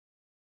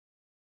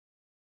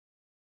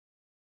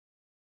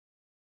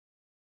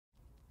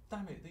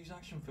damn it, these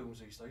action films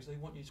these days, they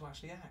want you to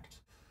actually act.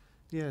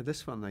 Yeah,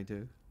 this one they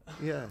do.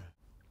 Yeah.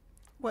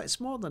 Well, it's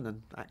more than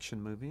an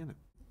action movie, isn't it?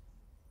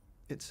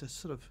 It's a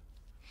sort of,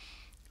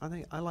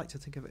 I like to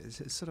think of it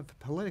as it's sort of a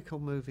political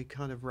movie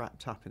kind of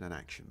wrapped up in an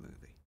action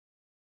movie.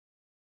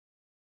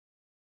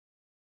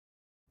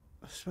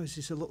 I suppose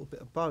it's a little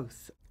bit of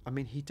both. I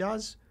mean, he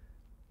gets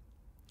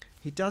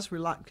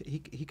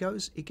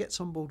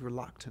on board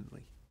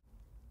reluctantly,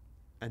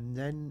 and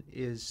then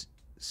is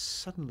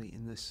suddenly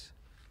in this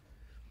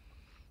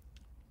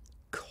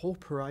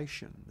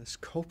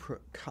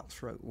corporate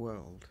cutthroat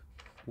world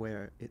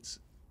where it's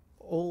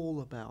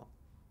all about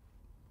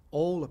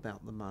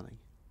the money,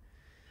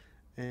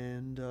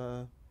 and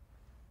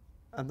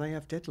they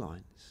have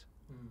deadlines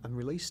and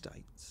release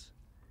dates,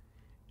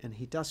 and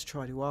he does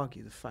try to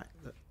argue the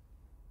fact that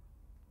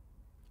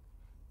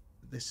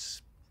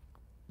this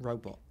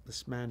robot,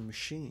 this man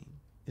machine,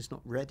 is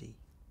not ready.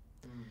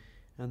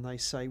 And they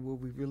say, well,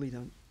 we really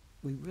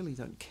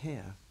don't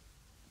care.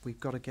 We've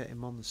got to get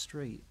him on the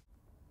street.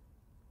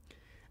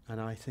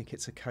 And I think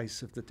it's a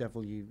case of the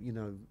devil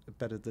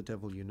better the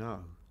devil you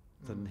know,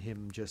 than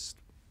him just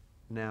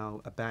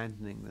now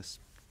abandoning this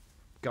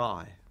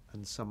guy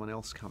and someone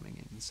else coming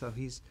in. So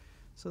he's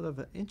sort of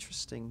an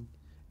interesting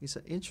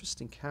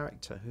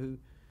character who,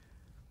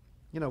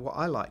 what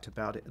I liked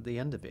about it at the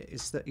end of it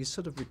is that he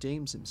sort of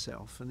redeems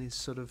himself, and he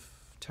sort of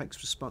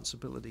takes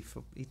responsibility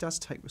for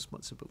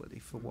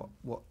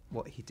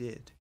what he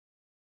did.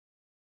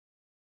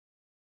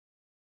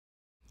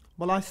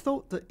 Well, I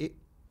thought that it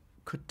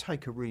could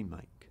take a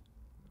remake.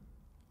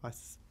 I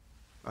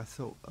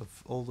thought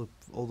of all the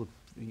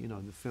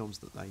the films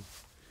that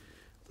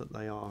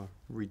they are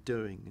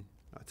redoing.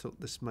 I thought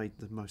this made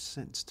the most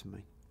sense to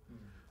me.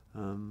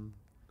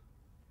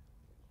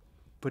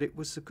 But it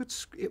was a good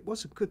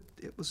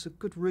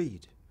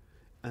read,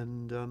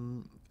 and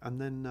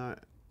then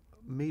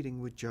meeting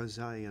with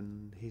Jose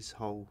and his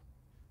whole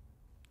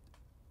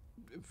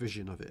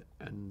vision of it,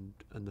 and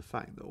the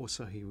fact that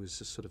also he was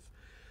a sort of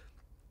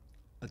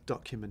a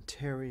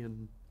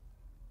documentarian,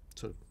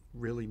 sort of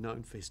really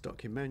known for his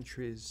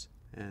documentaries,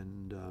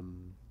 and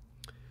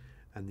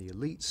the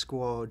Elite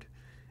Squad,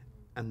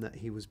 and that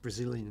he was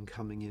Brazilian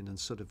coming in and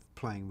sort of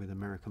playing with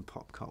American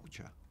pop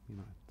culture.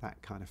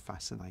 That kind of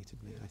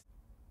fascinated me.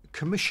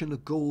 Commissioner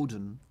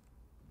Gordon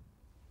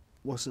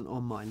wasn't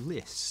on my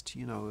list,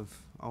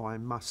 of, I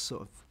must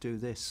sort of do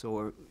this,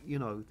 or,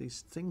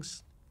 these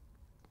things,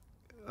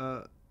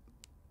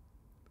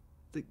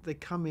 they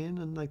come in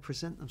and they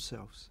present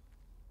themselves.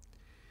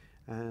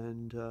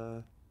 And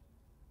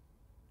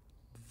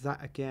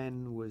that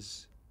again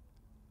was,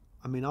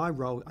 I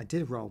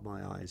did roll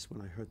my eyes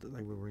when I heard that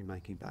they were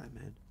remaking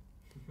Batman,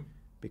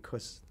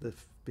 because it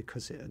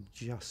had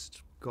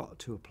just got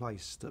to a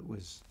place that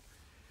was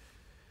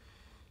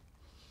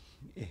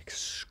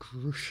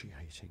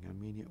excruciating. I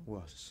mean, it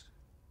was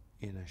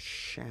in a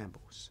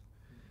shambles,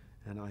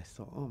 and I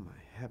thought, oh my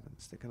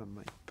heavens, they're going to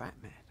make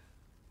Batman.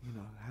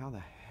 How the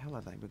hell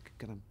are they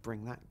going to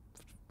bring that,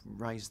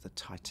 raise the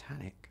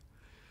Titanic?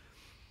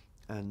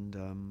 And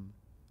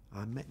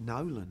I met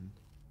Nolan,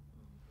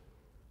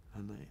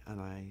 and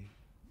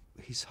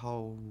his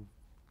whole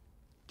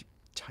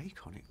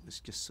take on it was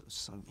just sort of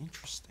so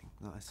interesting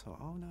that I thought,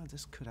 oh no,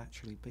 this could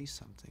actually be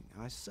something.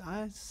 I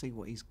see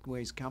where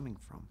he's coming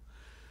from.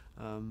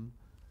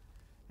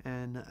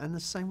 And the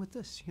same with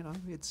this,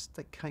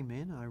 they came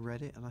in, I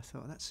read it, and I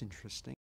thought, that's interesting.